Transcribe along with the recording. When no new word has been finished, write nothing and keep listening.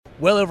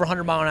well over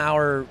 100 mile an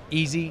hour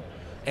easy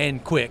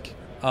and quick.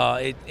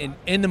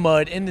 In the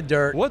mud, in the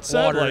dirt. What's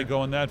that water. like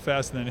going that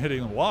fast and then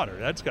hitting the water?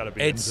 That's got to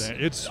be insane.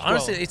 It's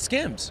honestly, it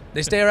skims.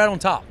 They stay right on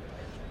top.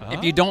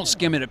 If you don't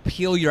skim it, it'll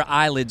peel your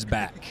eyelids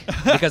back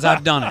because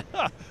I've done it.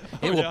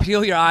 It will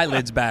peel your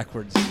eyelids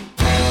backwards.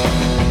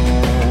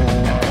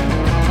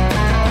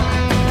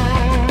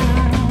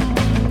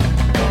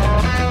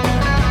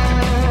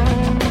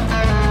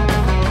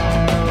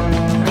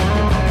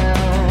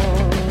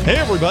 Hey,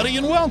 everybody,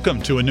 and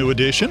welcome to a new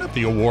edition of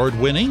the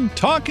award-winning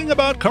Talking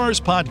About Cars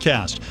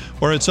podcast,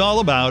 where it's all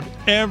about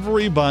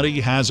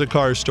everybody has a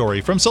car story,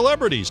 from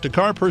celebrities to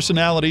car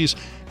personalities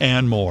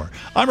and more.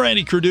 I'm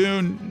Randy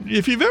Cardoon.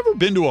 If you've ever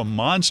been to a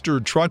monster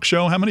truck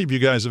show, how many of you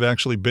guys have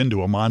actually been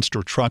to a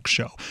monster truck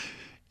show?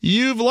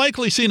 You've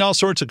likely seen all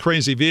sorts of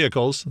crazy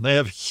vehicles. They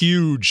have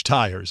huge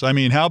tires. I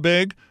mean, how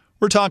big?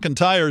 We're talking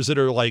tires that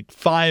are like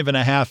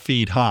 5.5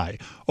 feet high,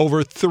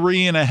 over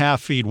 3.5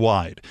 feet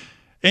wide.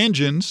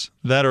 Engines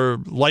that are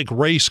like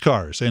race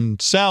cars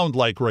and sound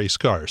like race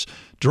cars.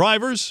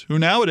 Drivers who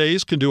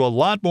nowadays can do a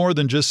lot more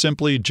than just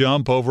simply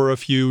jump over a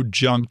few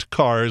junked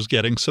cars,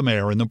 getting some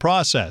air in the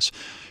process.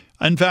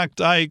 In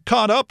fact, I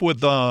caught up with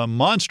the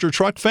monster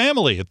truck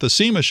family at the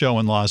SEMA show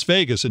in Las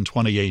Vegas in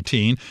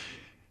 2018.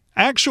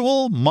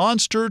 Actual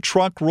monster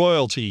truck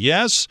royalty.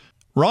 Yes,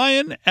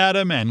 Ryan,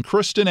 Adam, and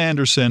Kristen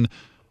Anderson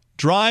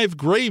drive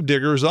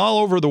gravediggers all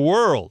over the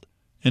world.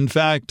 In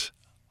fact,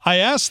 I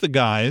asked the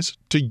guys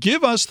to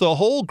give us the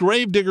whole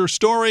gravedigger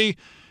story,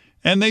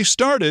 and they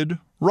started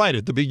right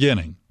at the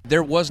beginning.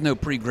 There was no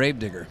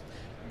pre-Gravedigger.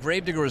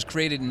 Gravedigger was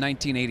created in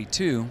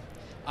 1982.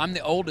 I'm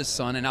the oldest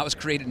son, and I was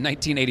created in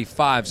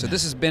 1985, so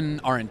this has been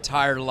our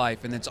entire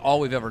life, and it's all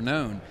we've ever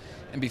known.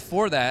 And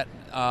before that,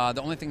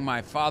 the only thing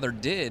my father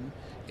did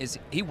is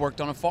he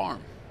worked on a farm,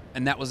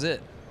 and that was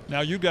it.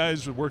 Now, you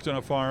guys worked on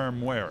a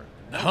farm where?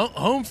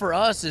 Home for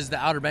us is the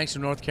Outer Banks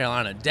of North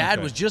Carolina.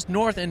 Dad was just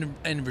north in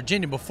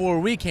Virginia before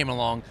we came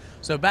along.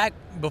 So back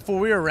before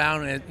we were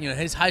around,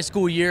 his high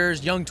school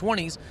years, young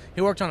 20s,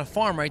 he worked on a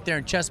farm right there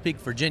in Chesapeake,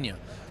 Virginia.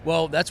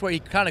 Well, that's where he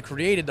kind of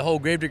created the whole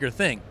gravedigger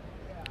thing.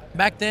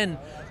 Back then,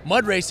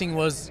 mud racing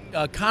was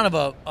kind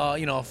of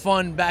a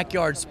fun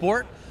backyard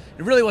sport.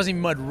 It really wasn't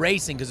even mud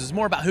racing because it was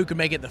more about who could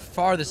make it the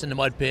farthest in the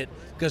mud pit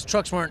because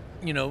trucks weren't,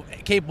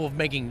 capable of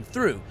making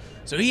through.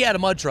 So he had a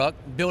mud truck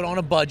built on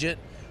a budget,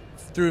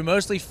 through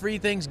mostly free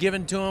things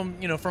given to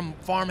him, from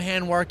farm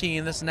hand working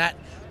and this and that.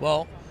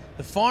 Well,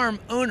 the farm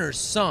owner's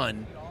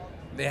son,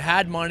 they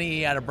had money.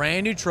 He had a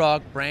brand new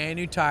truck, brand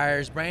new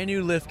tires, brand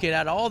new lift kit,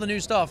 had all the new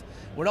stuff.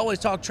 Would always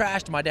talk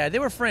trash to my dad. They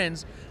were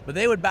friends, but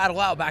they would battle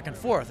out back and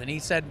forth. And he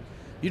said,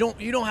 "You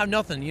don't have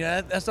nothing.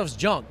 That stuff's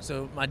junk."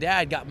 So my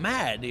dad got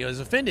mad. He was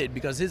offended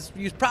because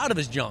he was proud of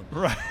his junk.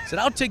 Right. He said,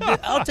 "I'll take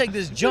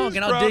this junk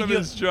and I'll dig you."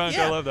 His junk.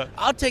 Yeah, I love that.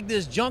 "I'll take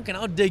this junk and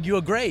I'll dig you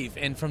a grave."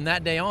 And from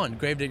that day on,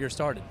 Gravedigger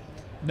started.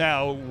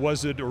 Now,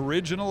 was it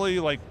originally,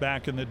 like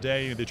back in the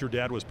day that your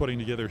dad was putting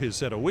together his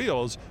set of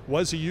wheels,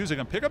 was he using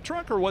a pickup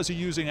truck or was he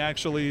using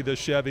actually the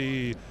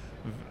Chevy?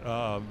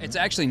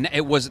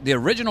 The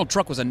original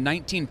truck was a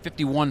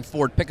 1951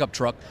 Ford pickup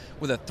truck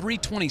with a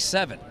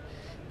 327,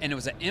 and it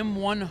was an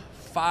M1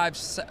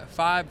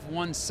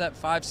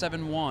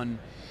 571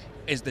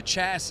 is the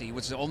chassis,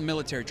 which is an old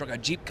military truck. A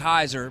Jeep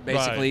Kaiser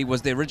basically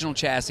was the original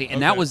chassis,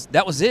 and that was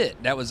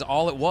it. That was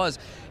all it was,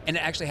 and it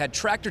actually had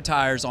tractor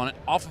tires on it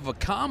off of a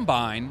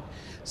combine.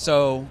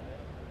 So,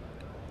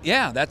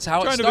 yeah, that's how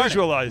it started. Trying to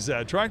visualize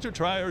that. Tractor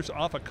tires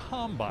off a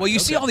combine. Well, you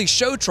see all these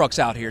show trucks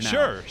out here now.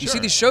 Sure. You see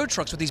these show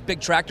trucks with these big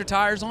tractor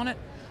tires on it.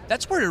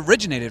 That's where it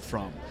originated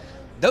from.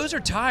 Those are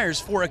tires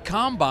for a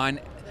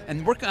combine,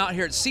 and working out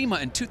here at SEMA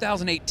in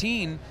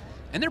 2018.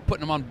 And they're putting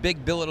them on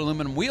big billet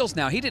aluminum wheels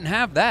now. He didn't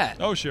have that.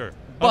 Oh, sure.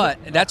 But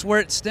that's where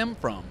it stemmed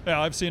from. Yeah,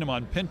 I've seen them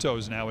on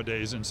Pintos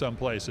nowadays in some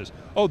places.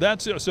 Oh,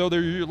 that's so.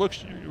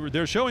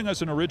 They're showing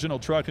us an original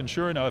truck, and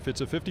sure enough,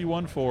 it's a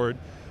 51 Ford.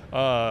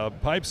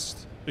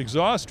 Pipes,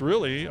 exhaust,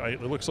 really.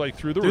 It looks like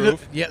through the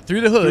roof.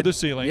 Through the hood. Through the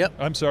ceiling. Yep.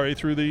 I'm sorry,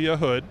 through the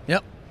hood.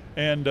 Yep.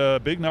 And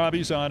big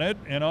knobbies on it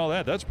and all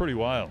that. That's pretty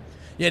wild.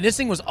 Yeah, this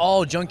thing was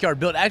all junkyard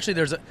built. Actually,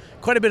 there's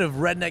quite a bit of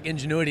redneck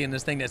ingenuity in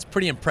this thing that's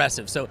pretty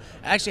impressive. So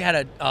I actually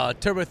had a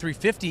Turbo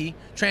 350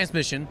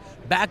 transmission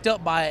backed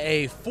up by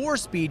a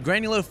 4-speed,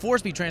 Granulo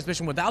 4-speed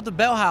transmission without the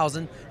bell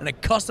housing and a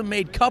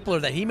custom-made coupler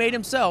that he made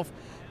himself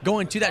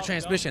going to that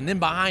transmission. Then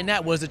behind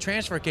that was the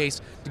transfer case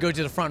to go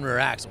to the front and rear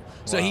axle.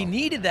 So he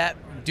needed that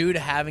due to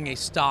having a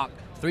stock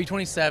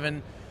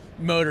 327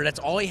 motor. That's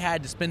all he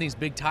had to spin these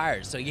big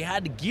tires. So you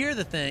had to gear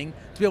the thing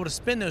to be able to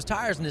spin those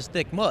tires in this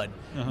thick mud.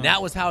 And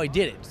that was how he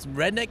did it. Some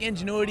redneck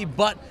ingenuity,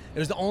 but it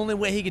was the only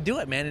way he could do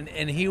it, man.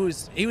 And he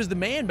was the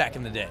man back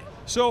in the day.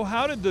 So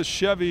how did the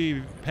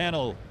Chevy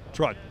panel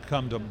truck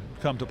come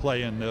to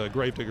play in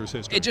Gravedigger's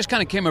history? It just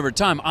kind of came over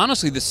time.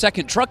 Honestly, the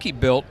second truck he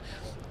built,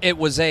 it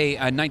was a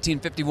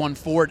 1951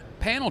 Ford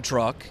panel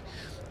truck,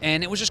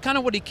 and it was just kind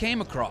of what he came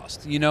across,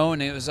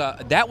 and it was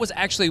that was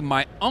actually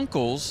my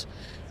uncle's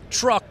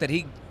truck that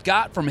he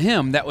got from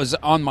him that was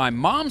on my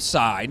mom's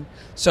side.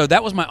 So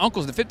that was my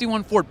uncle's. The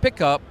 51 Ford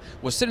pickup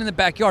was sitting in the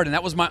backyard, and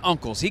that was my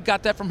uncle's. He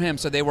got that from him,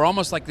 so they were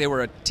almost like they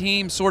were a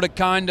team, sort of,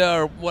 kind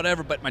of, or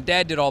whatever, but my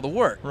dad did all the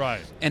work.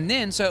 Right. And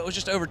then, so it was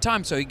just over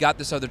time, so he got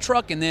this other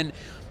truck, and then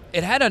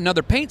it had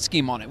another paint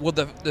scheme on it. Well,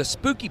 the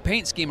spooky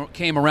paint scheme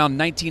came around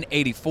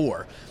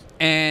 1984.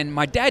 And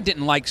my dad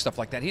didn't like stuff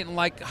like that. He didn't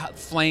like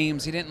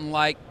flames. He didn't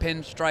like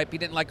pinstripe. He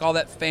didn't like all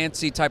that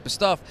fancy type of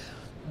stuff.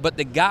 But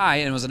the guy,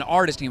 and was an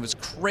artist, and he was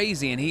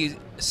crazy, and he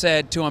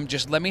said to him,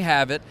 just let me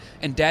have it.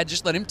 And Dad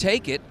just let him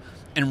take it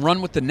and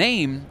run with the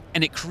name,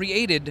 and it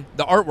created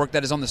the artwork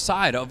that is on the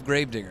side of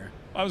Gravedigger.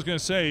 I was going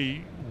to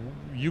say,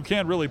 you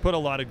can't really put a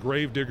lot of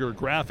Gravedigger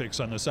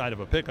graphics on the side of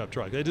a pickup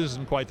truck. It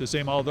isn't quite the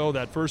same, although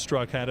that first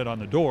truck had it on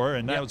the door,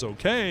 and that was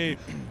okay.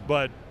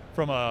 But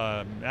from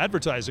an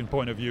advertising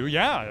point of view,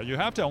 yeah, you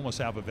have to almost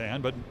have a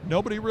van, but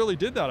nobody really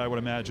did that, I would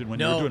imagine, when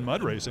you were doing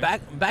mud racing.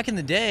 Back in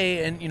the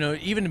day, and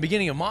even the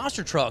beginning of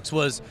monster trucks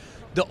was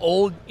the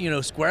old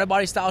square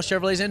body style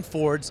Chevrolets and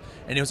Fords,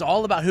 and it was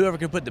all about whoever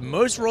could put the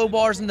most roll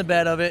bars in the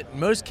bed of it,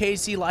 most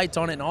KC lights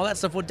on it, and all that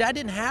stuff. Well, Dad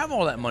didn't have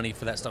all that money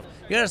for that stuff.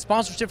 He had a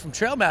sponsorship from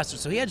Trailmaster,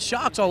 so he had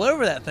shocks all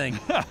over that thing.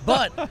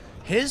 But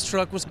his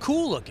truck was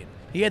cool looking.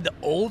 He had the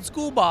old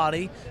school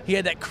body. He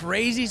had that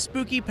crazy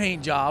spooky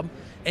paint job.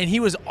 And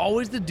he was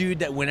always the dude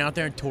that went out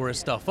there and tore his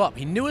stuff up.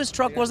 He knew his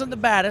truck wasn't the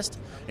baddest,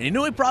 and he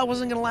knew he probably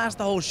wasn't going to last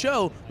the whole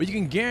show, but you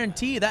can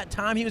guarantee that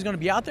time he was going to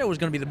be out there was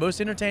going to be the most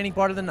entertaining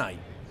part of the night.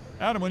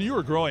 Adam, when you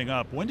were growing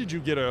up, when did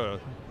you get a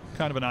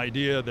kind of an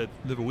idea that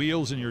the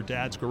wheels in your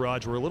dad's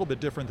garage were a little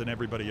bit different than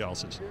everybody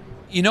else's?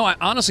 I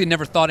honestly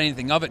never thought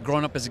anything of it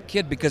growing up as a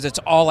kid because it's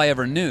all I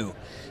ever knew.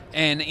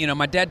 And,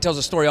 my dad tells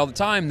a story all the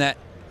time that,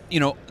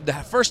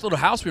 the first little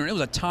house we were in, it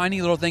was a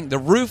tiny little thing. The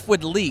roof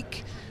would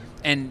leak,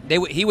 and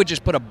he would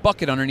just put a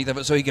bucket underneath of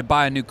it so he could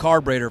buy a new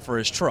carburetor for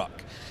his truck.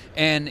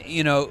 And,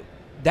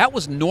 that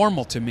was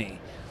normal to me.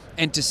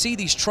 And to see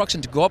these trucks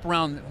and to go up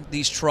around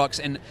these trucks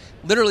and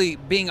literally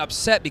being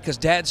upset because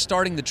Dad's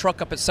starting the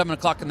truck up at 7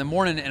 o'clock in the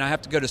morning and I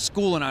have to go to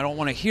school and I don't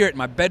want to hear it,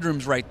 my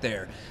bedroom's right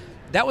there.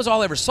 That was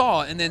all I ever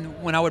saw. And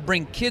then when I would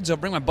bring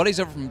my buddies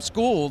over from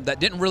school that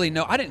didn't really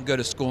know, I didn't go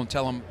to school and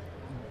tell them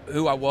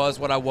who I was,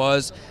 what I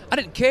was. I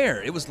didn't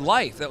care. It was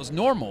life. That was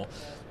normal.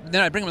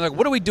 Then I'd bring them, like,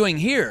 what are we doing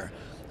here?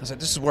 I was like,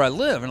 this is where I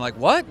live. And like,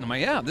 what? And I'm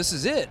like, yeah, this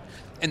is it.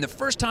 And the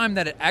first time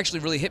that it actually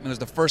really hit me was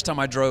the first time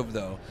I drove,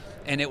 though.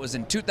 And it was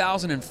in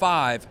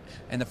 2005.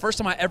 And the first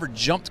time I ever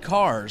jumped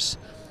cars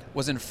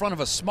was in front of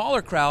a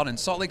smaller crowd in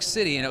Salt Lake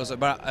City. And it was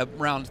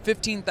around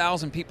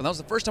 15,000 people. And that was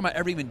the first time I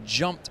ever even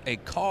jumped a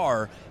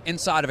car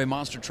inside of a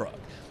monster truck.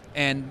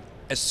 And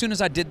as soon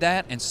as I did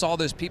that and saw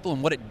those people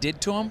and what it did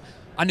to them,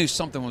 I knew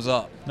something was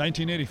up.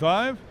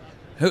 1985?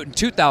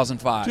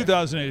 2005.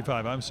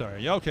 2085, I'm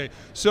sorry. Yeah, okay.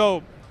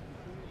 So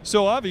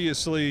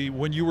obviously,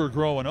 when you were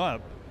growing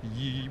up,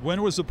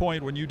 when was the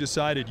point when you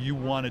decided you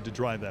wanted to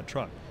drive that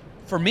truck?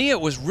 For me, it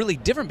was really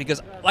different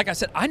because, like I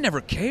said, I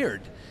never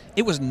cared.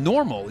 It was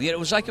normal. It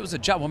was like it was a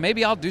job. Well,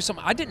 maybe I'll do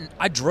something.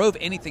 I drove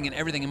anything and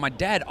everything, and my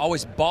dad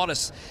always bought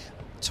us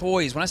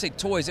toys. When I say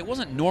toys, it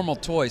wasn't normal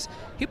toys.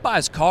 He'd buy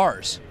us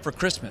cars for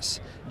Christmas,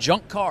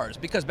 junk cars,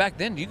 because back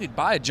then you could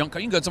buy a junk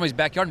car. You can go to somebody's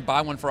backyard and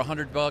buy one for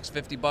 $100,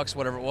 $50,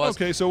 whatever it was.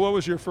 Okay, so what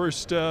was your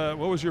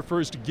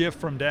first gift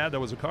from Dad that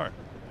was a car?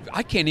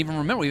 I can't even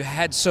remember. We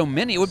had so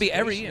many. It would be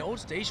every year. The old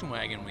station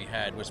wagon we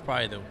had was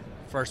probably the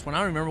first one. I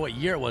don't remember what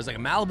year it was, like a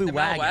Malibu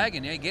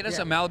wagon. Yeah, get us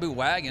a Malibu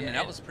wagon, and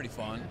that was pretty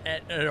fun.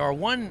 At our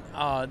one,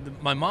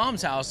 my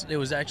mom's house, it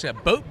was actually a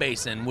boat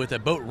basin with a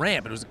boat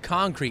ramp. It was a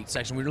concrete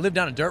section. We lived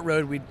down a dirt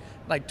road. We'd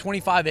like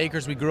 25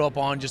 acres we grew up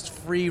on, just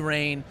free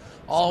reign.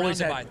 Always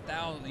surrounded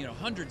by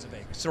hundreds of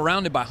acres.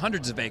 Surrounded by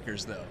hundreds of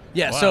acres, though.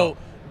 Yeah, wow. So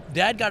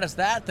Dad got us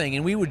that thing,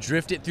 and we would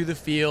drift it through the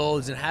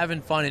fields and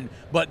having fun.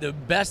 But the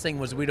best thing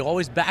was we'd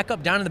always back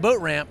up down in the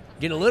boat ramp,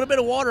 get a little bit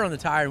of water on the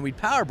tire, and we'd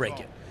power brake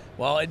it.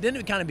 Well, it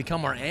didn't kind of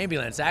become our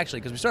ambulance, actually,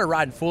 because we started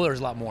riding Fullers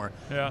a lot more,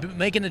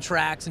 making the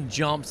tracks and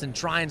jumps and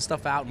trying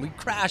stuff out, and we'd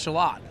crash a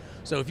lot.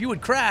 So if you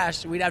would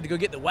crash, we'd have to go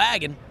get the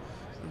wagon,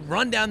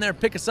 run down there and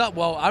pick us up.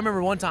 Well, I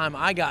remember one time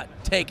I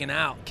got taken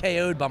out,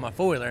 KO'd by my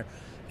four-wheeler,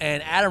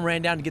 and Adam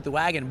ran down to get the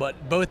wagon,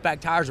 but both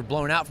back tires were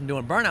blown out from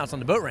doing burnouts on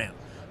the boat ramp.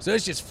 So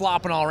it's just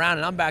flopping all around,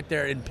 and I'm back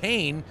there in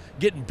pain,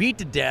 getting beat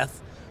to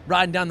death,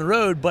 riding down the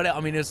road. But I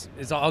mean, it's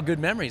all good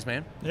memories,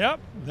 man. Yep.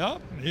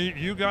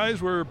 You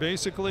guys were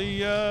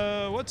basically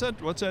what's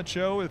that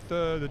show with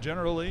the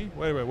General Lee?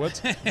 Wait, what's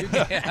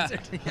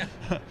that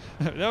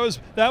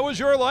was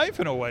your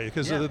life in a way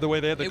because of the way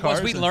they had the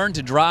cars. We learned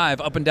to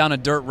drive up and down a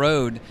dirt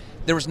road.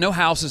 There was no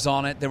houses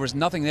on it. There was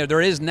nothing there.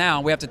 There is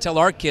now. We have to tell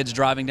our kids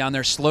driving down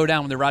there, slow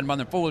down when they're riding by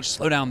their four-wheelers,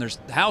 slow down. There's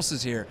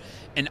houses here,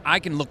 and I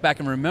can look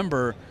back and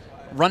remember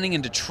running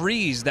into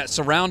trees that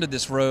surrounded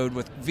this road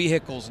with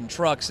vehicles and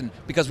trucks, and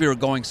because we were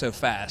going so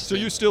fast. So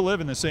you still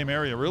live in the same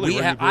area, really?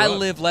 I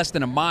live less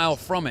than a mile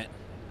from it,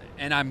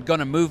 and I'm going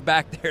to move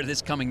back there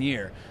this coming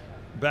year.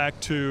 back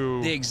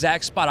to The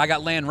exact spot. I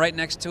got land right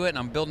next to it, and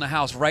I'm building a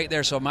house right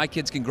there so my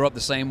kids can grow up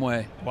the same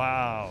way.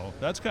 Wow,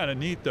 that's kind of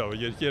neat though.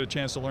 You get a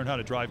chance to learn how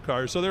to drive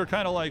cars. So they're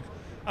kind of like,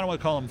 I don't want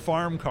to call them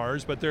farm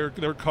cars, but they're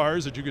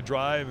cars that you could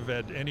drive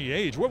at any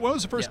age. What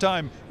was the first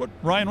time?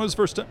 Ryan, what was the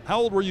first time? How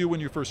old were you when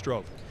you first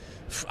drove?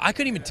 I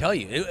couldn't even tell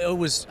you. It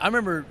was. I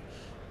remember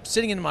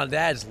sitting in my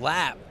dad's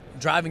lap,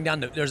 driving down.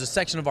 There's a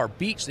section of our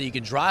beach that you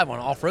can drive on,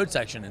 off-road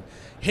section, and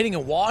hitting a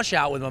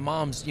washout with my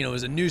mom's. It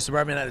was a new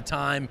Suburban at the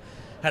time,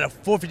 had a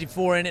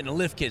 454 in it and a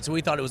lift kit, so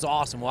we thought it was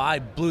awesome. Well, I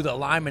blew the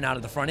alignment out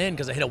of the front end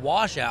because I hit a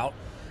washout,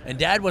 and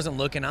Dad wasn't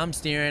looking. I'm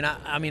steering.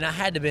 I mean, I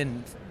had to have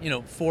been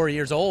 4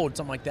 years old,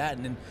 something like that.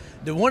 And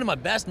then one of my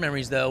best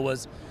memories though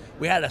was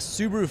we had a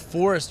Subaru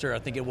Forester, I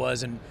think it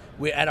was, and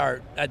we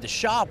at the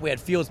shop we had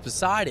fields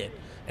beside it.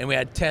 And we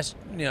had test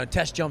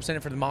jumps in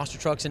it for the monster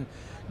trucks, and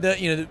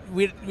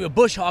we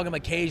bush hog them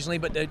occasionally,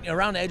 but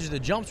around the edges of the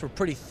jumps were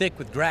pretty thick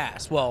with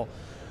grass. Well,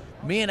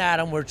 me and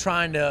Adam were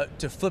trying to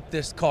flip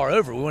this car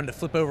over. We wanted to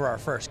flip over our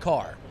first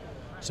car,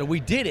 so we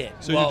did it.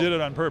 So you did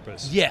it on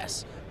purpose?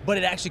 Yes, but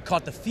it actually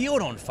caught the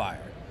field on fire.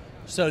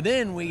 So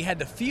then we had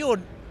the field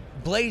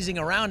blazing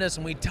around us,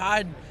 and we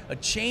tied a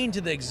chain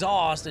to the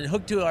exhaust and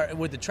hooked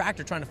with the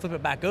tractor, trying to flip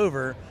it back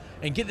over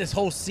and get this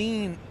whole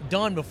scene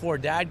done before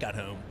Dad got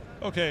home.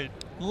 Okay,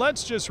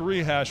 let's just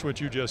rehash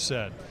what you just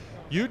said.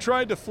 You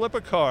tried to flip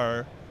a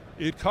car,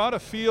 it caught a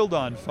field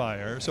on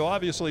fire, so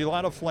obviously a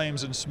lot of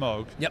flames and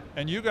smoke. Yep.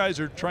 And you guys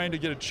are trying to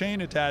get a chain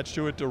attached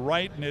to it to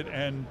righten it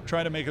and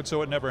try to make it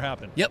so it never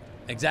happened. Yep,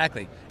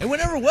 exactly. It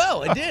went over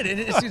well. It did.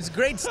 It's a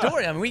great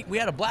story. I mean, we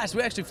had a blast.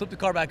 We actually flipped the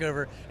car back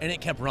over, and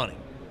it kept running.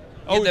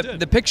 Oh, Yeah,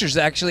 the picture's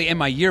actually in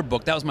my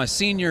yearbook. That was my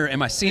senior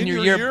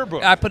your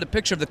yearbook. I put a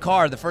picture of the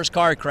car, the first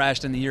car I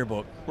crashed, in the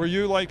yearbook. Were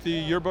you like the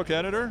yearbook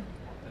editor?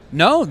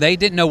 No, they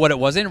didn't know what it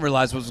was. They didn't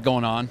realize what was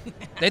going on.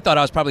 They thought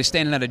I was probably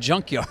standing at a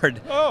junkyard.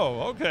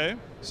 Oh, okay.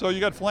 So you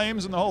got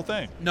flames and the whole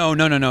thing? No.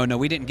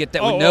 We didn't get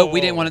that.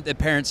 We didn't want the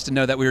parents to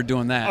know that we were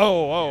doing that.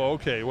 Oh,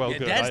 okay. Well,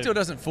 good. Dad still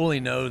doesn't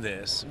fully know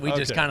this. We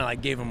just Okay. kind of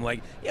gave him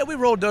we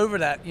rolled over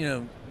that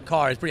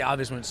car. It's pretty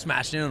obvious when it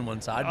smashed in on one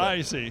side. But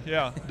I see.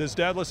 Yeah. Does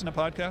Dad listen to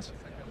podcasts?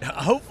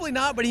 hopefully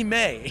not, but he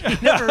may. You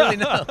never really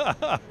know.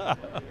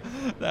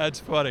 That's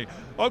funny.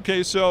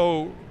 Okay,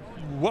 so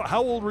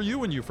how old were you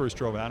when you first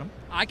drove, Adam?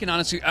 I can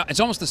honestly, it's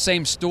almost the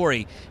same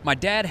story. My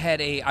dad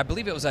had I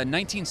believe it was a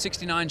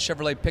 1969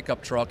 Chevrolet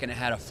pickup truck, and it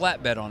had a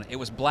flatbed on it. It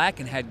was black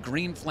and had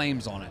green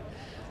flames on it.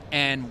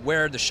 And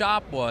where the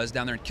shop was,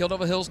 down there in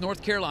Kildova Hills,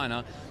 North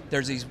Carolina,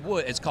 there's these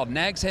woods. It's called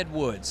Nags Head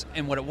Woods.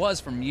 And what it was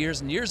from years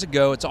and years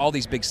ago, it's all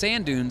these big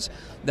sand dunes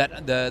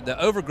that the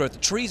overgrowth, the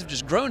trees have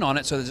just grown on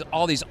it. So there's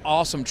all these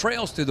awesome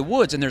trails through the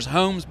woods, and there's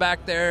homes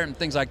back there and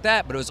things like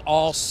that, but it was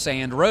all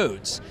sand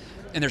roads.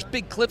 And there's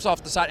big cliffs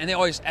off the side, and they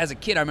always, as a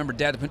kid, I remember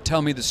Dad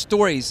telling me the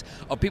stories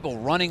of people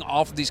running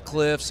off of these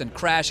cliffs and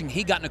crashing.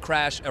 He got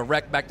in a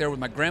wreck back there with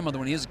my grandmother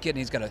when he was a kid, and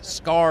he's got a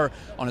scar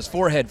on his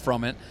forehead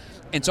from it.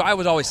 And so I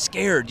was always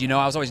scared,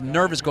 I was always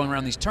nervous going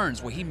around these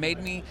turns. Well, he made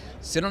me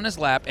sit on his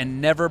lap and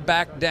never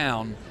back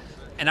down,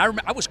 and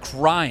I was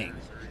crying.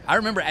 I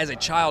remember as a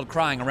child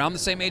crying, around the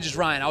same age as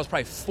Ryan. I was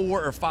probably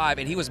 4 or 5,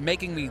 and he was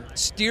making me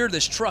steer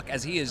this truck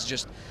as he is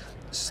just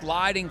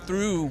sliding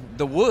through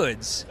the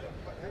woods.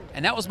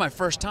 And that was my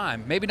first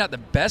time. Maybe not the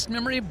best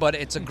memory, but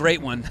it's a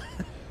great one.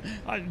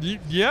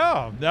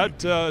 Yeah,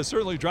 that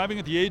certainly driving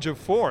at the age of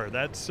 4.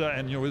 That's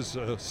and it was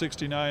a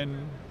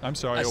 69. I'm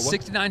sorry, A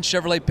 69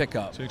 Chevrolet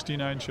pickup.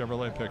 69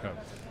 Chevrolet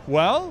pickup.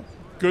 Well,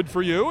 good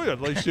for you.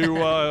 At least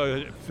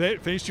you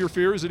faced your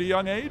fears at a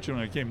young age when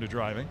it came to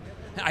driving.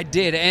 I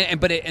did,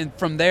 and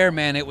from there,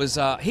 man, it was.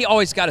 He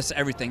always got us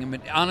everything. I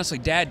mean, honestly,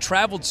 Dad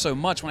traveled so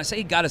much. When I say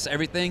he got us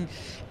everything,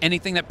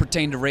 anything that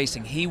pertained to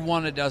racing, he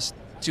wanted us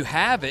to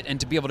have it and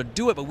to be able to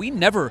do it.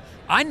 But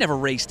I never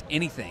raced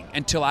anything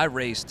until I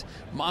raced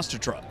monster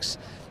trucks.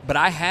 But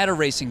I had a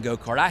racing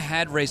go-kart. I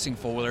had racing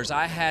four-wheelers.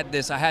 I had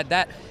this. I had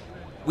that.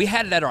 We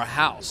had it at our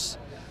house.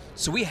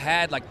 So we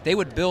had, they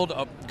would build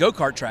a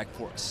go-kart track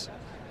for us.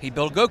 He'd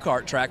build a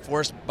go-kart track for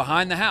us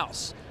behind the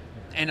house.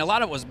 And a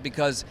lot of it was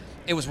because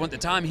it was when the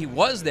time he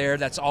was there,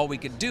 that's all we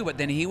could do. But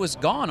then he was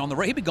gone on the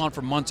road. He'd be gone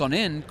for months on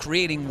end,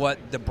 creating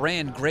what the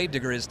brand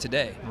Gravedigger is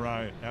today.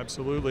 Right,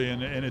 absolutely.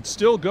 And it's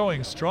still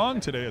going strong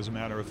today, as a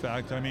matter of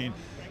fact. I mean,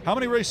 how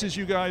many races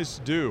you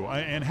guys do?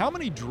 And how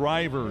many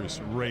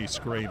drivers race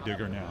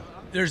Gravedigger now?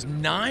 There's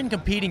 9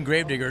 competing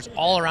Gravediggers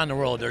all around the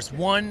world. There's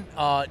one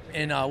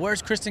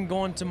where's Kristen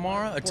going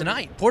tomorrow?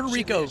 Tonight, Puerto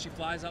Rico. She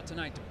flies out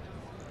tonight.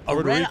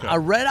 A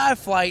red-eye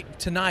flight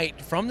tonight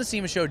from the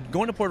SEMA show,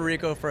 going to Puerto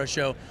Rico for a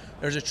show.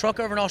 There's a truck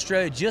over in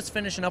Australia just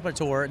finishing up a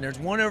tour, and there's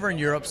one over in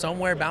Europe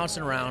somewhere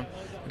bouncing around.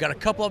 We've got a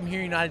couple of them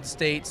here in the United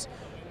States.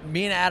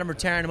 Me and Adam are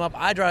tearing them up.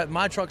 I drive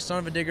my truck, Son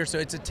of a Digger, so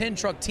it's a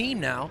 10-truck team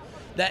now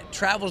that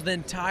travels the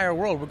entire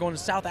world. We're going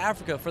to South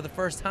Africa for the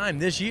first time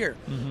this year.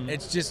 Mm-hmm.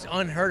 It's just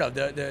unheard of.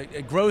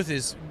 The growth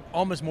is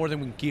almost more than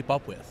we can keep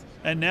up with.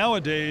 And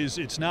nowadays,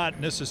 it's not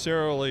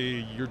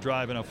necessarily you're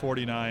driving a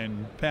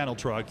 49 panel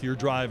truck. You're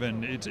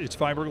driving, it's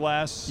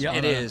fiberglass. Yeah,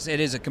 it is.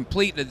 It is a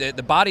complete,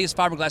 the body is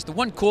fiberglass. The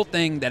one cool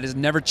thing that has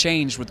never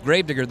changed with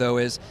Gravedigger, though,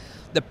 is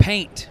the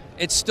paint.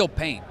 It's still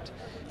paint.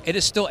 It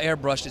is still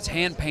airbrushed. It's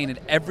hand painted,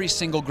 every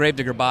single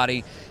Gravedigger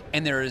body,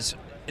 and there is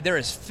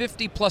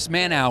 50 plus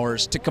man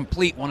hours to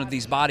complete one of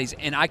these bodies,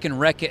 and I can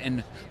wreck it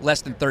in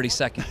less than 30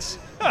 seconds.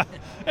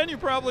 And you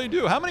probably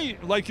do. How many,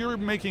 like you're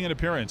making an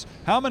appearance,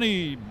 how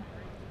many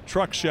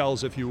truck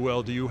shells, if you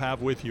will, do you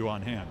have with you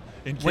on hand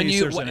in case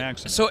there's an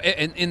accident? So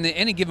in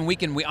any given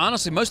weekend, we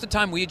honestly, most of the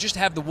time, we just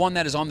have the one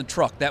that is on the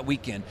truck that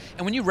weekend.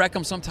 And when you wreck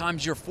them,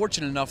 sometimes you're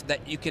fortunate enough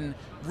that you can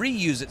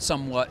reuse it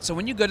somewhat. So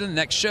when you go to the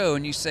next show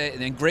and you say,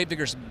 and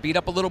Gravedigger's beat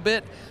up a little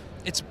bit,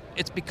 it's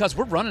because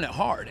we're running it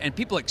hard, and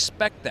people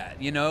expect that,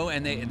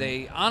 and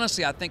they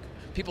honestly, I think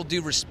people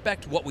do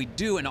respect what we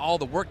do and all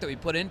the work that we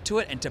put into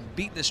it, and to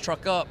beat this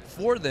truck up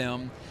for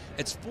them,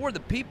 it's for the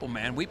people,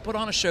 man. We put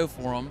on a show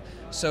for them,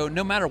 so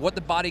no matter what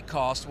the body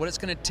costs, what it's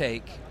going to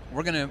take,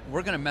 we're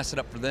gonna mess it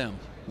up for them.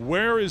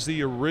 Where is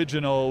the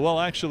original,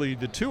 well, actually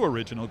the two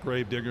original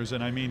Gravediggers,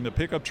 and I mean the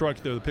pickup truck,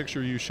 the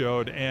picture you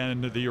showed,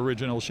 and the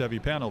original Chevy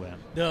panel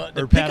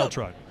van, panel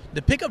truck.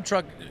 The pickup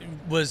truck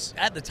was,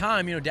 at the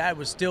time, Dad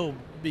was still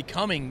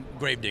becoming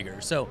Gravedigger.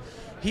 So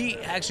he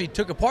actually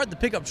took apart the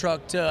pickup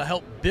truck to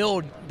help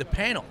build the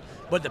panel.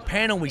 But the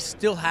panel, we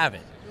still have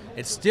it.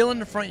 It's still in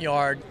the front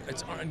yard.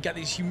 It's got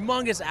these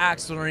humongous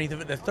axles underneath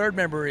of it. The third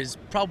member is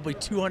probably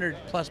 200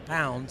 plus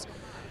pounds.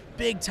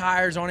 Big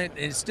tires on it, and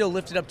it's still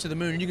lifted up to the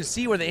moon. And you can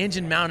see where the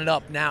engine mounted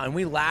up now, and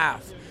we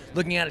laugh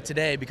looking at it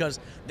today because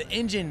the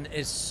engine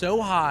is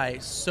so high,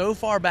 so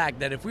far back,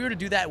 that if we were to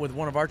do that with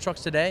one of our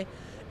trucks today,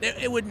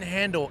 it wouldn't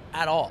handle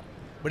at all.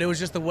 But it was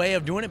just the way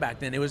of doing it back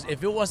then. It was,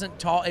 if it wasn't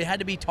tall, it had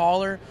to be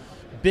taller,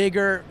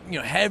 bigger,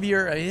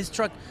 heavier. His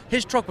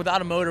truck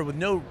without a motor,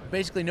 with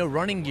basically no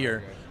running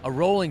gear, a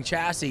rolling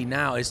chassis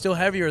now, is still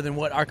heavier than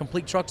what our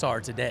complete trucks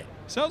are today.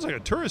 Sounds like a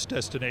tourist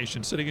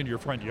destination sitting in your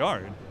front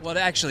yard. Well, it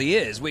actually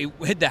is.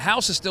 The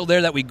house is still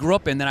there that we grew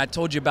up in that I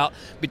told you about,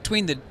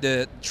 between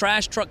the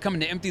trash truck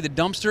coming to empty the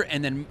dumpster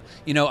and then,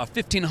 a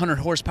 1,500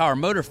 horsepower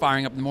motor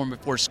firing up in the morning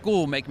before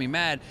school make me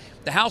mad.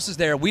 The house is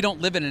there. We don't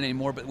live in it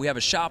anymore, but we have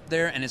a shop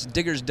there, and it's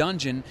Digger's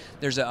Dungeon.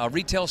 There's a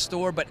retail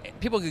store, but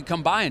people can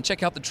come by and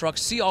check out the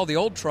trucks, see all the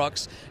old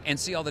trucks, and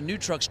see all the new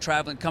trucks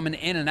coming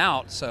in and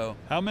out. So,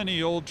 how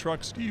many old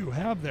trucks do you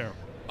have there?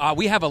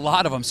 We have a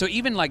lot of them. So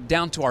even like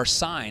down to our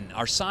sign.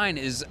 Our sign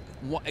is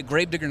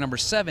Gravedigger number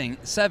 7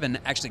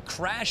 actually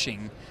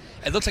crashing.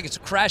 It looks like it's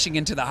crashing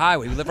into the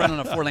highway. We live right on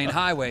a 4-lane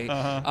highway.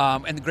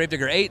 And the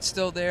Gravedigger 8's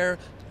still there.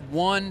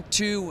 1,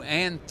 2,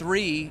 and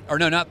 3. Or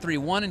no, not 3.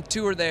 1 and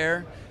 2 are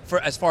there.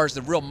 As far as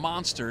the real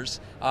monsters,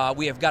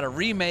 we have got a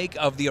remake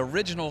of the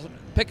original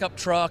pickup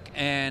truck,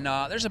 and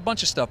there's a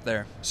bunch of stuff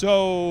there.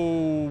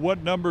 So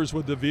what numbers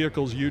would the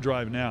vehicles you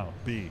drive now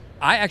be?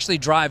 I actually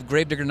drive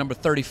Gravedigger number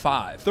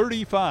 35.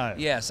 35?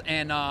 Yes,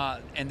 and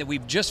then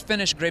we've just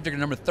finished Gravedigger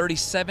number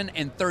 37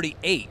 and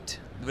 38.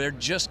 They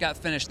just got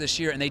finished this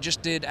year, and they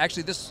just did,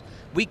 actually this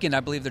weekend, I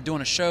believe, they're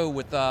doing a show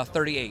with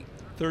 38.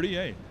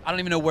 38. I don't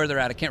even know where they're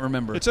at. I can't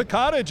remember. It's a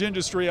cottage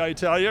industry, I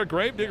tell you.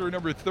 Gravedigger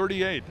number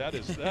 38.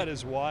 That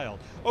is wild.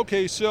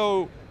 Okay,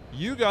 so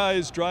you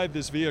guys drive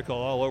this vehicle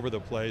all over the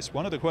place.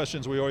 One of the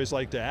questions we always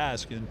like to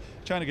ask, and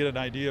trying to get an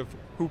idea of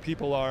who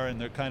people are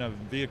and their kind of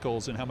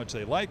vehicles and how much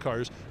they like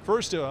cars.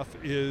 First off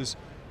is,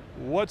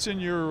 what's in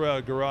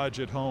your garage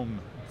at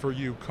home for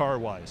you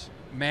car-wise?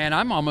 Man,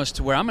 I'm almost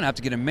to where I'm going to have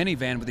to get a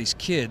minivan with these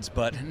kids.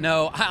 But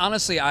no,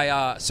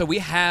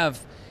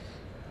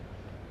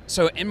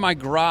 So in my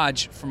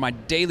garage, for my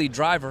daily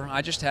driver,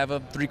 I just have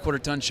a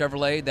 3/4 ton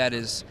Chevrolet that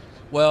is,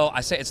 well,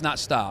 I say it's not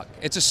stock.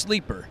 It's a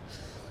sleeper.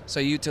 So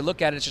to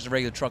look at it, it's just a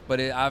regular truck, but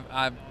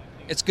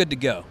it's good to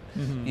go.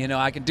 Mm-hmm.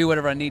 I can do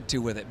whatever I need to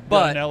with it.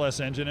 But an LS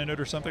engine in it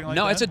or something like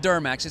that? No, it's a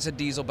Duramax. It's a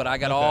diesel, but I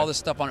got all this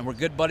stuff on it. We're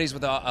good buddies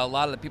with a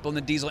lot of the people in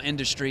the diesel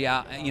industry,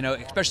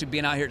 especially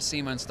being out here at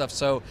SEMA and stuff.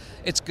 So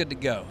it's good to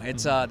go.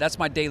 It's that's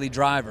my daily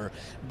driver.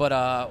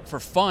 But for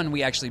fun,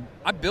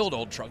 I build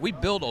old trucks. We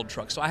build old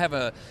trucks. So I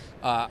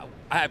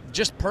have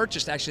just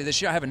purchased, actually,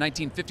 this year, I have a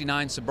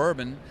 1959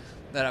 Suburban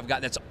that I've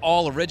got that's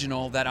all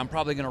original that I'm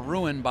probably going to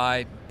ruin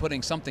by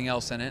putting something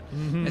else in it.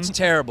 Mm-hmm. It's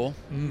terrible,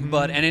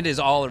 and it is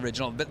all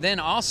original. But then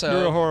also...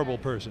 You're a horrible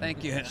person.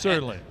 Thank you.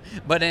 Certainly.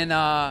 But in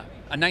a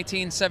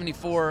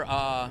 1974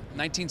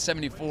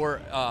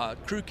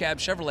 crew cab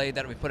Chevrolet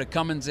that we put a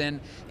Cummins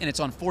in, and it's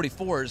on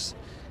 44s,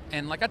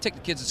 and I take the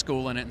kids to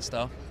school in it and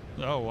stuff.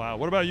 Oh, wow.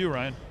 What about you,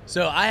 Ryan?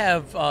 So I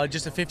have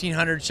just a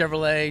 1500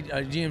 Chevrolet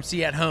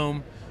GMC at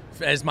home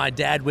as my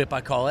dad whip, I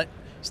call it.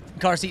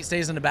 Car seat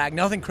stays in the back.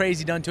 Nothing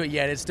crazy done to it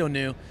yet. It's still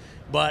new.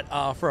 But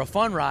for a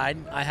fun ride,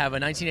 I have a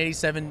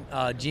 1987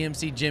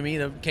 GMC Jimmy,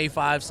 the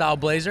K5 style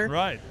Blazer.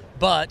 Right.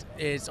 But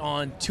it's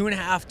on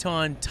 2.5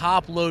 ton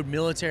top load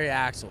military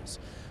axles.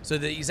 So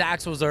these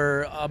axles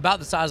are about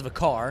the size of a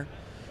car.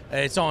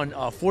 It's on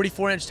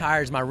 44 inch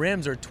tires. My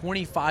rims are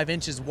 25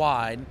 inches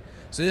wide.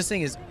 So this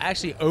thing is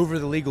actually over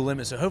the legal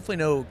limit. So hopefully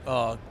no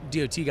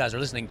DOT guys are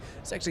listening.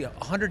 It's actually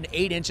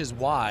 108 inches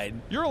wide.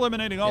 You're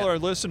eliminating all our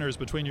listeners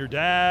between your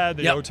dad,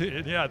 the Yep. OT,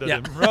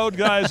 the road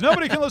guys.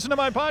 Nobody can listen to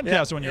my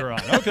podcast when you're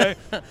on. Okay.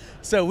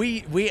 So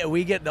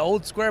we get the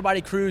old square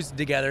body crews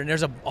together, and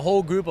there's a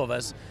whole group of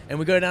us, and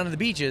we go down to the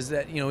beaches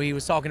that he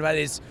was talking about.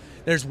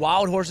 There's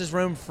wild horses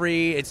roam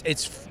free.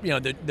 It's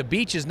the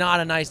beach is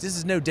not a nice. This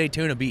is no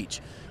Daytona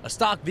Beach. A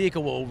stock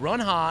vehicle will run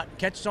hot,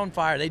 catch it on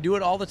fire. They do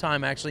it all the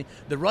time, actually.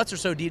 The ruts are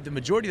so deep, the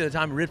majority of the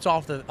time it rips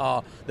off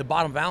the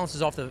bottom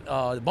valances off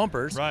the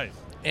bumpers. Right.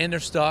 And they're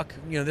stuck,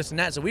 this and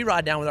that. So we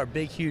ride down with our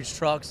big, huge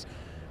trucks,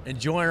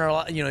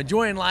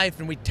 enjoying life,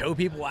 and we tow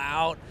people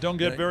out. Don't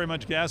get very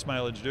much gas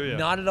mileage, do you?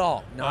 Not at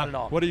all. Not at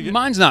all. What do you get?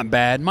 Mine's not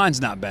bad.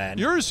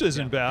 Yours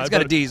isn't bad. It's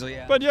got a diesel,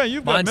 yeah. But yeah,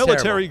 you've got Mine's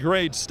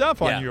military-grade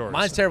stuff on yours.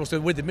 Mine's terrible. So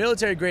with the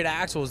military-grade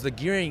axles, the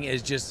gearing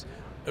is just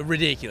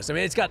ridiculous. I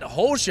mean, it's got the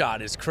whole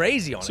shot is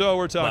crazy on it. So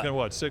we're talking,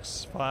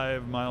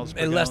 6-5 miles per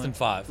gallon? Less than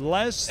 5.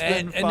 Less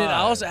than 5. And then I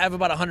also have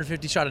about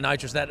 150 shot of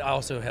nitrous. That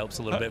also helps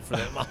a little bit for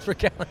that miles per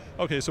gallon.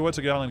 Okay, so what's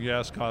a gallon of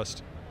gas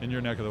cost in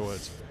your neck of the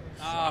woods?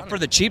 For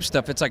the cheap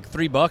stuff, it's like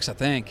 $3, I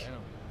think.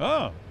 Oh,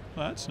 well,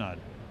 that's not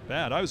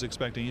bad. I was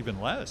expecting even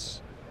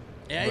less.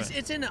 Yeah,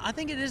 it's in. I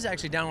think it is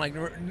actually down like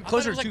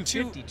closer to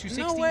 250, 260.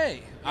 No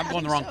way. Yeah, I'm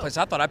going the wrong place.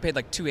 I thought I paid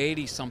like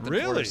 $280 something for it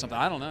Really? or something.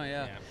 I don't know.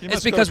 Yeah. You It's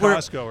must because go to we're.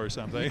 Costco or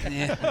something.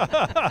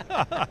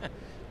 Yeah.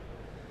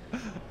 You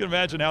can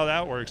imagine how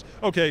that works.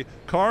 Okay,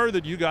 car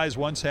that you guys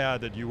once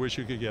had that you wish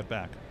you could get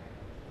back.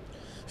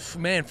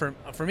 Man, for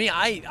me,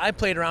 I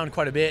played around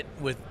quite a bit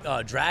with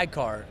drag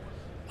car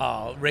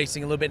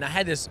racing a little bit, and I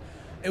had this.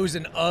 It was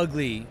an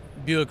ugly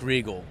Buick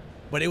Regal,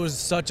 but it was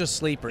such a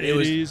sleeper. It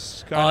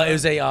 80s was. It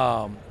was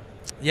a.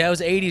 It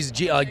was 80s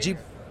G.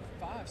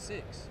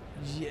 5.6.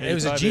 It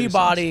was a 85, G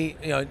body,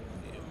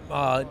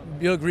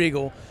 Buick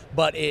Regal,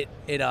 but it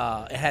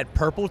had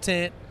purple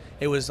tint.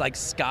 It was like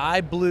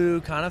sky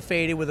blue, kind of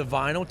faded with a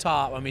vinyl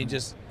top. I mean,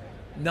 just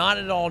not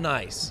at all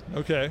nice.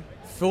 Okay.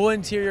 Full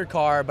interior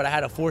car, but I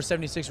had a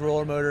 476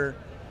 roller motor,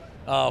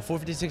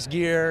 456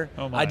 gear.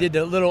 Oh my. I did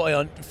the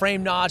little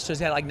frame notch, so it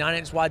had like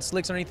 9-inch wide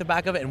slicks underneath the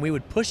back of it, and we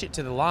would push it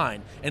to the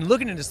line. And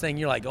looking at this thing,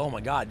 you're like, oh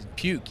my God,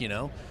 puke,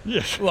 Yeah.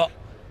 Well,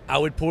 I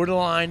would pour the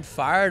line,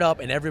 fire it up,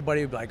 and everybody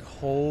would be like,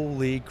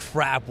 holy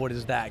crap, what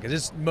is that? Because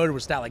this motor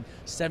was stat like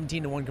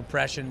 17-to-1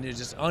 compression. It was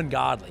just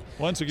ungodly.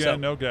 Once again, So-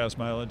 no gas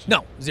mileage.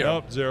 No, zero.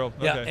 Nope, zero.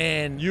 Yeah,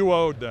 Okay. and you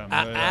owed them.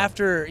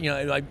 After,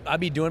 like I'd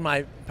be doing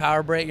my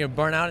power brake,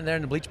 burn out in there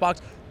in the bleach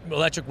box,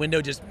 electric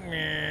window just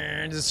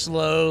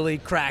slowly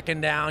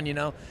cracking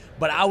down,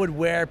 But I would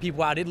wear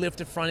people out. I'd lift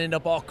the front end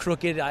up all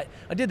crooked. I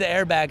did the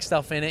airbag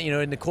stuff in it,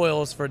 in the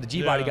coils for the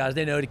G-body guys.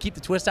 They know to keep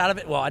the twist out of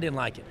it. Well, I didn't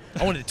like it.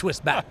 I wanted to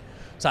twist back.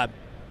 So I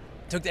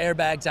took the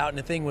airbags out, and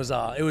the thing was,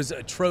 it was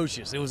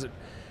atrocious. It was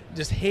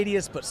just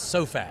hideous, but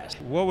so fast.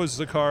 What was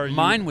the car?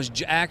 Mine was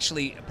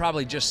actually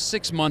probably just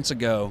 6 months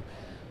ago,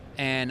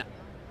 and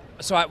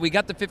so we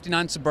got the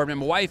 '59 Suburban.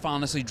 My wife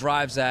honestly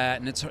drives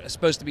that, and it's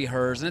supposed to be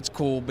hers, and it's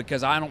cool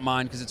because I don't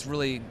mind because it's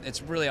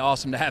really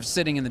awesome to have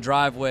sitting in the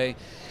driveway.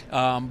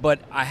 But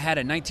I had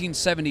a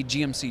 1970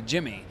 GMC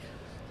Jimmy,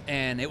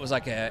 and it was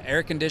like a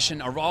air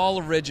conditioned, all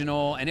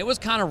original, and it was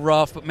kind of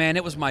rough, but man,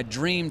 it was my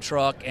dream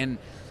truck,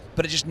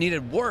 but it just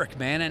needed work,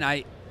 man,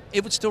 and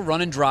it would still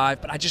run and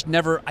drive, but I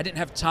didn't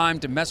have time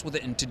to mess with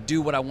it and to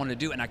do what I wanted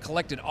to do, and I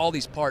collected all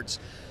these parts,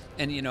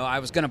 and I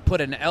was going to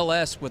put an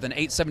LS with an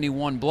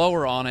 871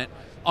 blower on it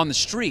on the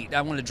street.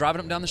 I wanted to drive it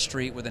up and down the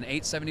street with an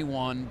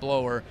 871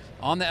 blower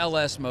on the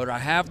LS motor. I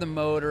have the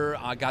motor,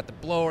 I got the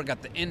blower,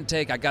 got the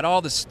intake, I got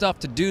all the stuff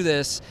to do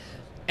this,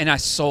 and I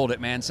sold it,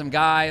 man. Some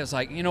guy was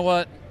like, you know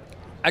what?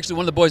 Actually,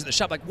 one of the boys at the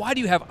shop, like, why do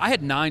you have, I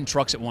had 9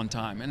 trucks at one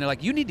time. And they're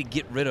like, you need to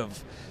get rid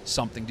of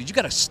something. Dude, you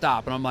got to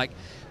stop. And I'm like,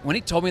 when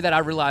he told me that, I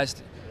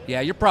realized,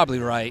 yeah, you're probably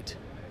right.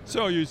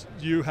 So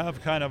you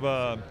have kind of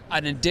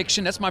an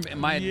addiction. That's my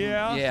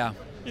yeah.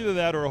 Either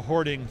that or a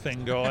hoarding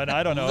thing going.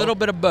 I don't know. A little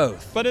bit of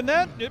both. But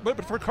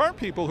but for car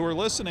people who are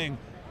listening,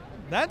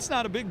 that's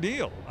not a big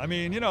deal. I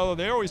mean,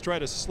 they always try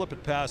to slip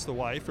it past the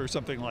wife or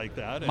something like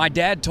that. My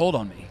dad told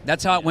on me.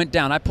 That's how it went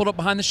down. I pulled up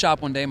behind the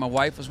shop one day. My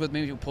wife was with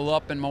me. We pull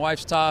up in my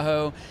wife's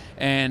Tahoe,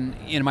 and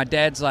my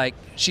dad's like,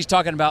 she's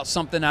talking about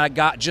something I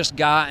just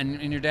got,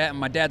 and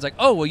my dad's like,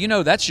 oh,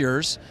 well, that's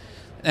yours,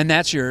 and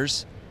that's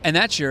yours, and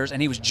that's yours.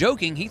 And he was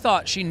joking. He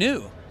thought she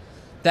knew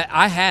that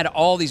I had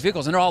all these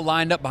vehicles, and they're all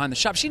lined up behind the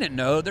shop. She didn't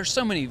know. There's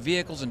so many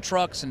vehicles and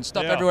trucks and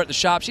stuff everywhere at the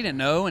shop. She didn't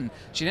know, and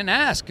she didn't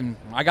ask, and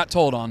I got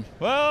told on.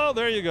 Well,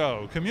 there you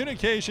go.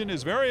 Communication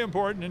is very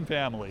important in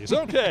families.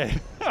 Okay.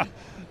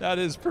 That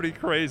is pretty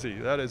crazy.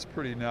 That is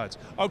pretty nuts.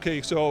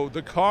 Okay, so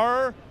the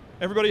car,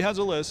 everybody has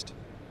a list.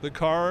 The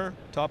car,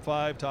 top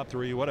 5, top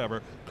 3,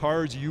 whatever,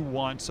 cars you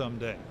want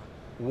someday.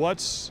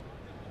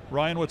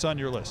 Ryan, what's on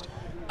your list?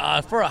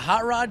 For a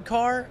hot rod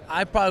car,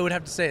 I probably would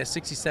have to say a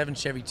 67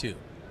 Chevy 2.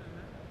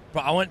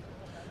 But I want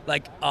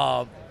kind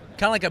of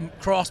like a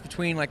cross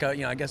between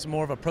I guess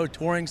more of a pro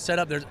touring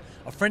setup. There's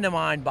a friend of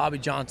mine, Bobby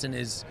Johnson,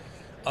 is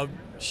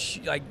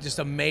just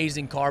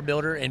amazing car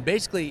builder. And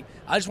basically,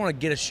 I just want to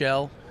get a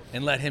shell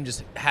and let him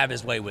just have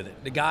his way with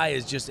it. The guy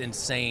is just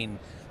insane.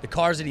 The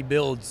cars that he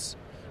builds,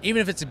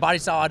 even if it's a body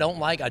style I don't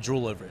like, I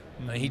drool over it.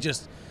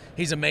 Mm-hmm.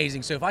 He's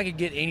amazing. So if I could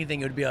get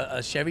anything, it would be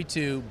a Chevy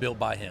 2 built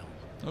by him.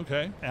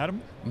 Okay,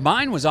 Adam?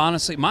 Mine is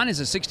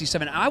a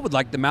 67. I would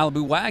like the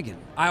Malibu wagon.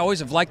 I always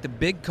have liked the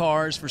big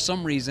cars for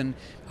some reason.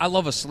 I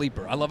love a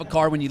sleeper. I love a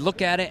car when you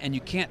look at it and you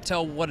can't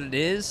tell what it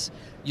is.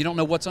 You don't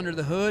know what's under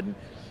the hood.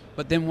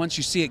 But then once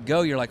you see it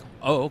go, you're like,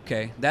 oh,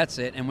 okay, that's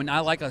it. And when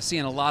I like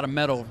seeing a lot of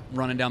metal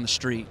running down the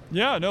street.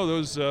 Yeah, no,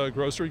 those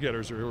grocery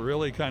getters are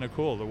really kind of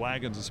cool, the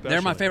wagons especially.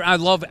 They're my favorite. I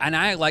love, and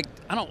I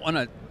don't want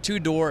a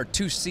 2-door or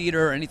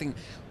 2-seater or anything.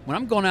 When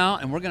I'm going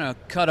out and we're going to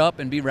cut up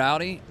and be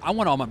rowdy, I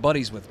want all my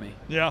buddies with me.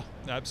 Yeah,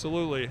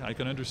 absolutely. I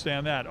can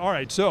understand that. All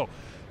right, so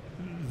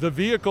the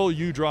vehicle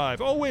you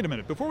drive. Oh, wait a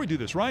minute. Before we do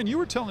this, Ryan, you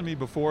were telling me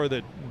before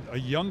that a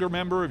younger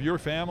member of your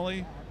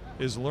family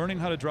is learning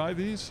how to drive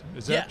these.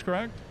 Is that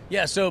correct?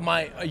 Yeah, so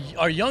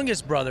our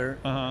youngest brother,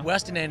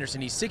 Weston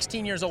Anderson, he's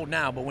 16 years old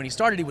now, but when he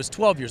started, he was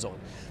 12 years old.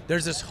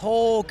 There's this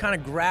whole kind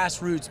of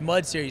grassroots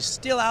mud series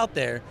still out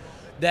there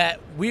that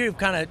we've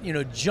kind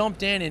of,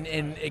 jumped in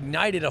and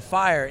ignited a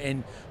fire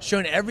and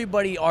shown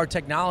everybody our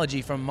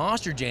technology from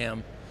Monster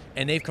Jam,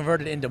 and they've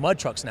converted it into mud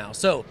trucks now.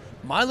 So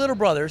my little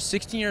brother,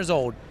 16 years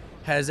old,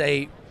 has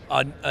it's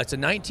a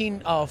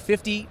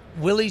 1950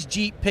 Willys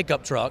Jeep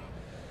pickup truck,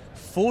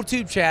 full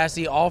tube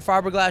chassis, all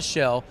fiberglass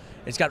shell.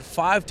 It's got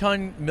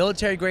 5-ton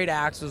military-grade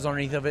axles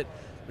underneath of it.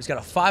 It's got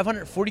a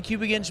 540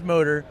 cubic inch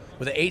motor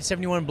with an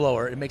 871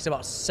 blower. It makes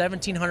about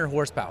 1,700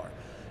 horsepower.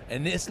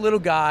 And this little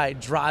guy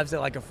drives it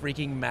like a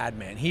freaking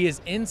madman. He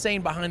is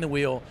insane behind the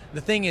wheel.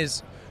 The thing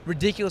is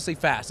ridiculously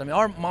fast. I mean,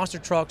 our monster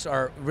trucks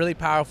are really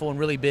powerful and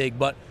really big,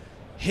 but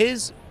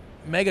his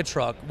mega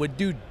truck would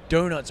do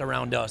donuts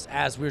around us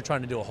as we were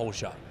trying to do a whole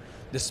shot.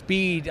 The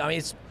speed, I mean,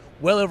 it's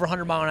well over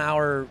 100 mile an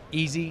hour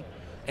easy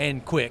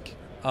and quick.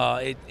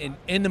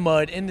 In the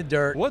mud, in the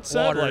dirt. What's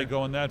water. that like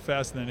going that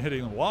fast and then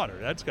hitting the water?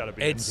 That's got to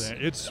be insane.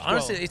 It's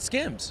honestly, it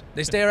skims.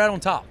 They stay right on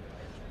top.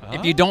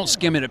 If you don't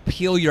skim it, it'll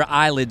peel your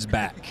eyelids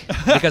back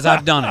because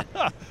I've done it.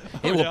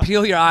 It will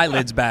peel your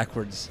eyelids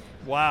backwards.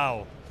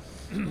 Wow.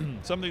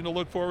 Something to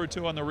look forward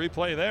to on the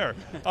replay there.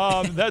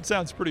 That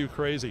sounds pretty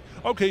crazy.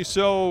 Okay,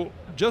 so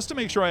just to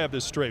make sure I have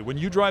this straight, when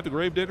you drive the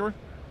Gravedigger,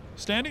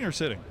 standing or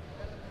sitting?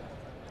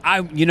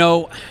 Or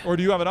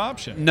do you have an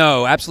option?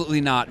 No,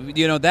 absolutely not.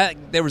 That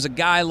there was a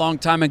guy a long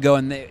time ago,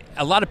 and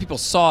a lot of people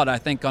saw it, I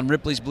think, on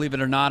Ripley's Believe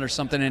It or Not or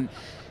something,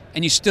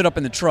 and you stood up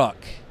in the truck.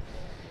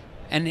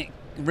 And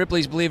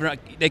Ripley's Believe It or Not,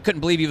 they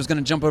couldn't believe he was going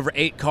to jump over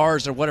 8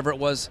 cars or whatever it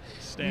was.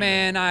 Standing.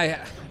 Man,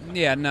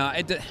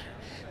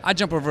 I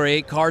jump over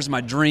 8 cars in my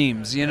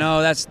dreams.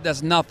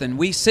 That's nothing.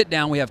 We sit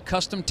down. We have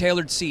custom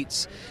tailored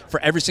seats for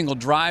every single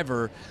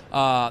driver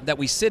that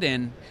we sit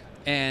in.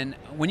 And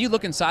when you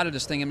look inside of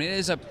this thing, I mean, it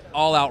is an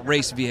all-out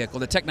race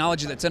vehicle. The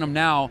technology that's in them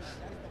now,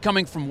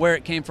 coming from where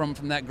it came from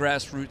that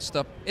grassroots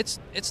stuff,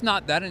 it's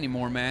not that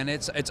anymore, man.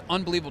 It's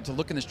unbelievable to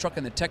look in this truck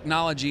and the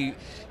technology,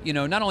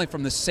 not only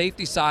from the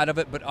safety side of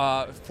it, but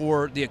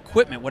for the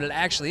equipment, what it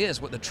actually is,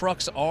 what the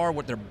trucks are,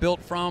 what they're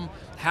built from,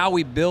 how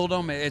we build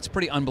them. It's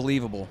pretty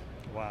unbelievable.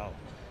 Wow.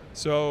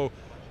 So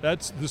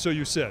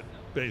you sit,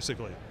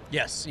 basically.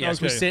 Yes, Okay.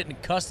 We sit in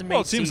custom-made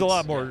Well, it seems seats. a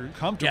lot more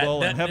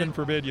comfortable, Yeah, and heaven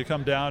forbid you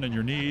come down and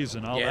your knees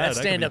and all that. That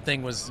stand-up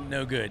thing was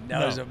no good.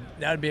 That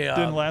would be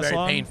Didn't last very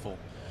long? painful.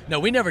 No,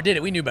 we never did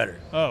it. We knew better.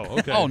 Oh,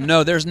 okay. Oh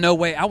no, there's no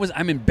way.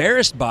 I'm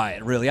embarrassed by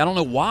it, really. I don't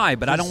know why,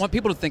 but I don't want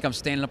people to think I'm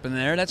standing up in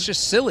there. That's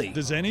just silly.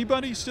 Does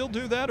anybody still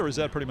do that, or is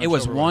that pretty much It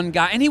was over one with?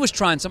 guy, and he was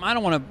trying something. I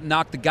don't want to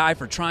knock the guy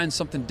for trying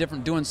something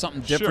different, doing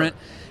something different.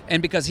 Sure.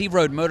 And because he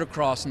rode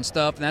motocross and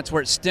stuff, and that's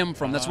where it stemmed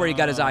from. That's where he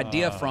got his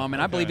idea from.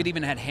 And I believe it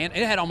even had it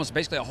had almost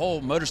basically a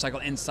whole motorcycle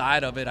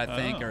inside of it, I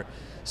think.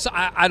 So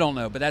I don't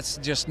know, but that's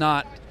just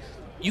not.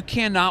 You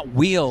cannot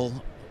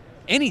wheel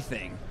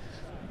anything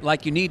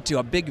like you need to,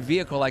 a big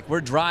vehicle like we're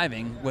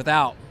driving,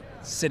 without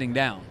sitting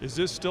down. Is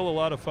this still a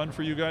lot of fun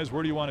for you guys?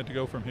 Where do you want it to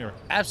go from here?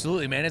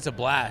 Absolutely, man. It's a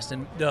blast.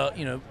 And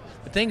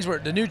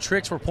the new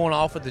tricks we're pulling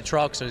off with the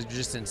trucks are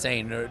just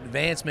insane. The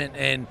advancement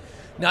and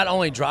not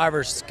only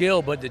driver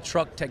skill, but the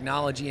truck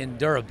technology and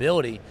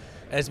durability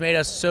has made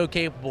us so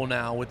capable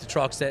now with the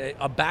trucks that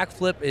a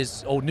backflip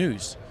is old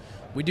news.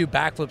 We do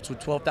backflips with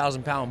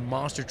 12,000-pound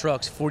monster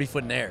trucks 40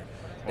 foot in the air.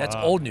 That's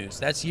old news.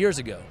 That's years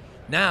ago.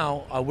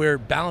 Now we're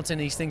balancing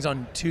these things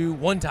on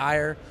one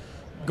tire,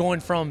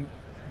 going from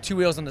 2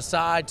 wheels on the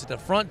side to the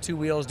front 2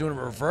 wheels, doing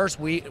a reverse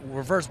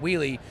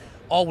wheelie,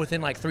 all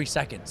within like 3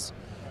 seconds.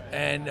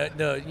 And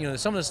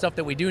some of the stuff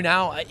that we do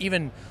now,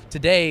 even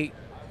today,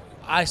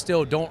 I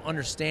still don't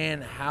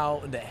understand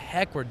how the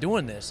heck we're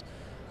doing this,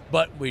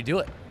 but we do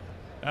it.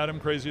 Adam,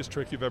 craziest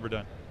trick you've ever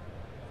done?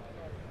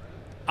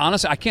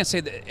 Honestly, I can't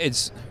say that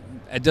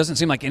it doesn't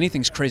seem like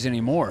anything's crazy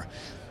anymore.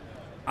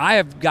 I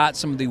have got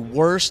some of the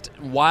worst,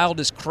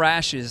 wildest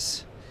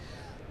crashes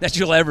that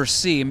you'll ever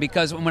see. And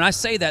because when I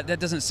say that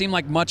doesn't seem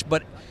like much,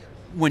 but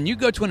when you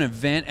go to an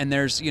event and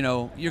there's, you're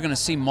going to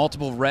see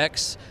multiple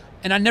wrecks,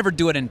 and I never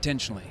do it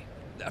intentionally.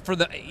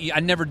 I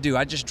never do.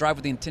 I just drive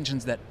with the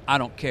intentions that I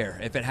don't care.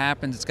 If it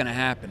happens, it's going to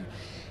happen.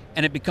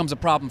 And it becomes a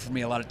problem for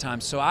me a lot of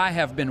times. So I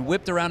have been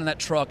whipped around in that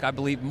truck, I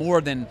believe, more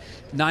than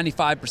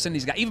 95% of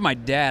these guys. Even my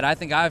dad, I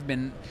think I've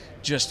been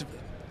just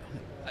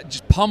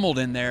pummeled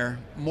in there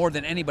more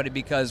than anybody,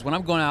 because when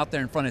I'm going out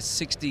there in front of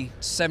 60,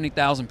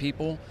 70,000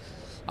 people,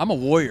 I'm a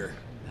warrior.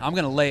 I'm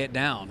going to lay it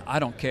down. I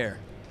don't care.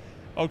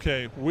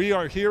 Okay, we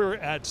are here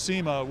at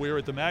SEMA. We're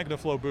at the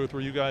MagnaFlow booth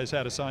where you guys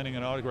had a signing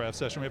and autograph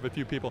session. We have a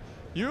few people.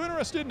 You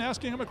interested in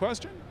asking him a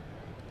question?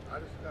 I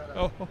just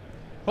got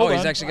Hold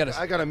he's on. actually got a...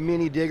 I got a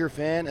mini Digger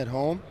fan at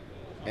home,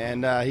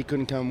 and he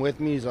couldn't come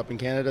with me. He's up in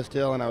Canada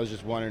still, and I was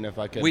just wondering if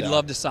I could. We'd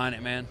love to sign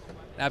it, man.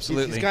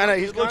 Absolutely.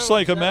 He looks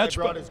like a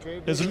Matchbox.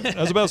 I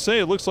was about to say,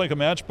 it looks like a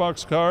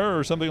Matchbox car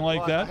or something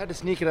like I that. had to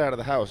sneak it out of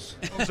the house.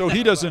 So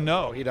he doesn't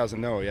know. Oh, he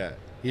doesn't know yet.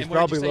 He's And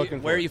where'd you probably say- looking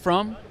for Where are you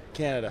from?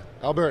 Canada,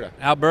 Alberta.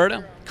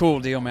 Alberta? Cool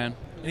deal, man.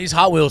 And these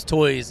Hot Wheels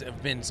toys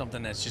have been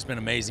something that's just been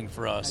amazing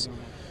for us.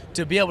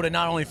 To be able to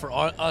not only for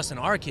us and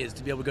our kids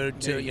to be able to go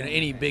to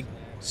any big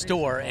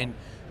store and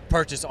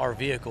purchase our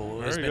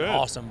vehicle has Very been good.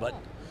 awesome. But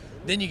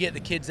then you get the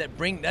kids that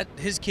bring that.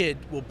 His kid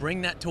will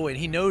bring that toy, and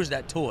he knows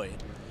that toy,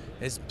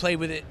 has played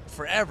with it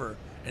forever,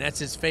 and that's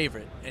his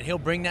favorite. And he'll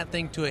bring that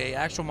thing to a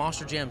actual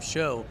Monster Jam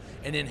show,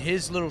 and then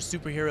his little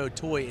superhero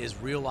toy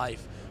is real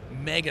life,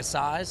 mega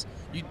size.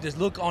 The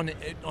look on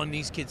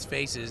these kids'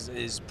 faces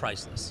is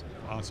priceless.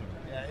 Awesome.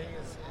 Yeah,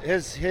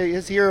 his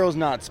hero's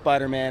not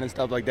Spider-Man and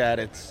stuff like that.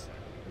 It's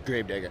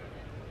Gravedigger.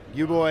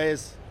 You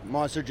boys,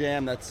 Monster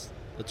Jam. That's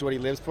what he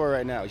lives for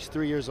right now. He's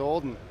 3 years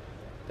old, and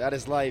that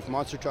is life.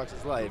 Monster Trucks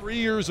is life. 3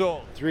 years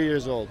old. 3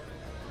 years old.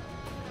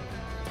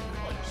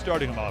 Well, you're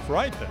starting him off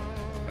right then.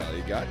 Well,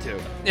 you got to.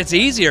 It's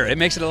easier. It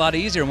makes it a lot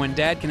easier when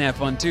Dad can have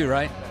fun too,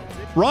 right?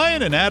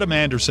 Ryan and Adam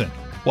Anderson.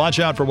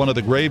 Watch out for one of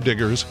the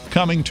Gravediggers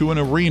coming to an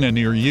arena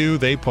near you.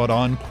 They put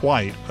on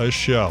quite a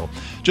show.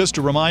 Just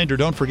a reminder,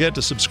 don't forget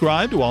to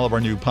subscribe to all of our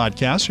new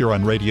podcasts here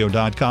on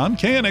radio.com,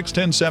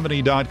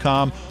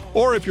 KNX1070.com,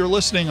 or if you're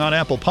listening on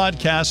Apple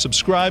Podcasts,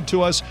 subscribe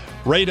to us,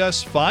 rate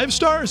us 5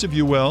 stars if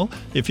you will,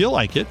 if you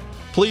like it.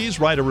 Please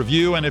write a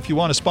review, and if you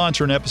want to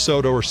sponsor an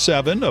episode or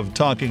 7 of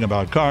Talking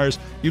About Cars,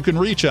 you can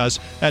reach us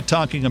at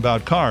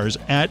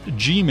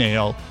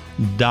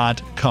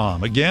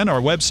talkingaboutcars@gmail.com. Again,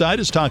 our website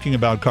is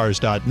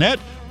talkingaboutcars.net,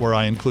 where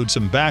I include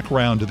some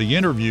background to the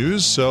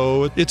interviews,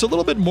 so it's a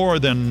little bit more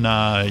than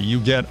you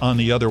get on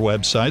the other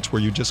websites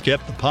where you just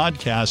get the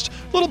podcast,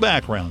 a little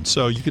background,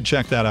 so you can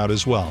check that out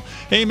as well.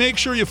 Hey, make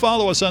sure you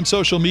follow us on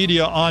social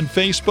media on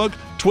Facebook,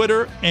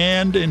 Twitter,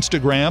 and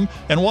Instagram,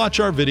 and watch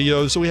our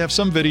videos. So we have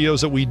some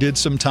videos that we did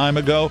some time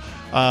ago.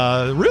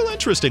 Real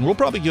interesting. We'll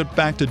probably get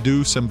back to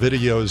do some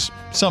videos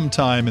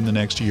sometime in the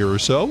next year or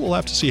so. We'll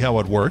have to see how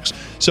it works.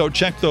 So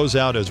check those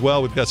out as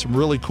well. We've got some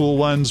really cool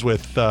ones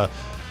with the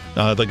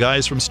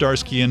guys from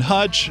Starsky and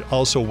Hutch,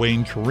 also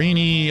Wayne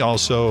Carini,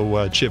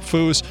 also Chip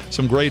Foose.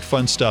 Some great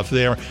fun stuff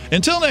there.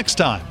 Until next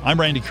time, I'm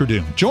Randy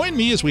Cardoon. Join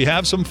me as we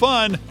have some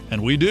fun,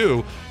 and we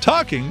do,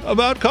 talking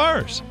about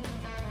cars.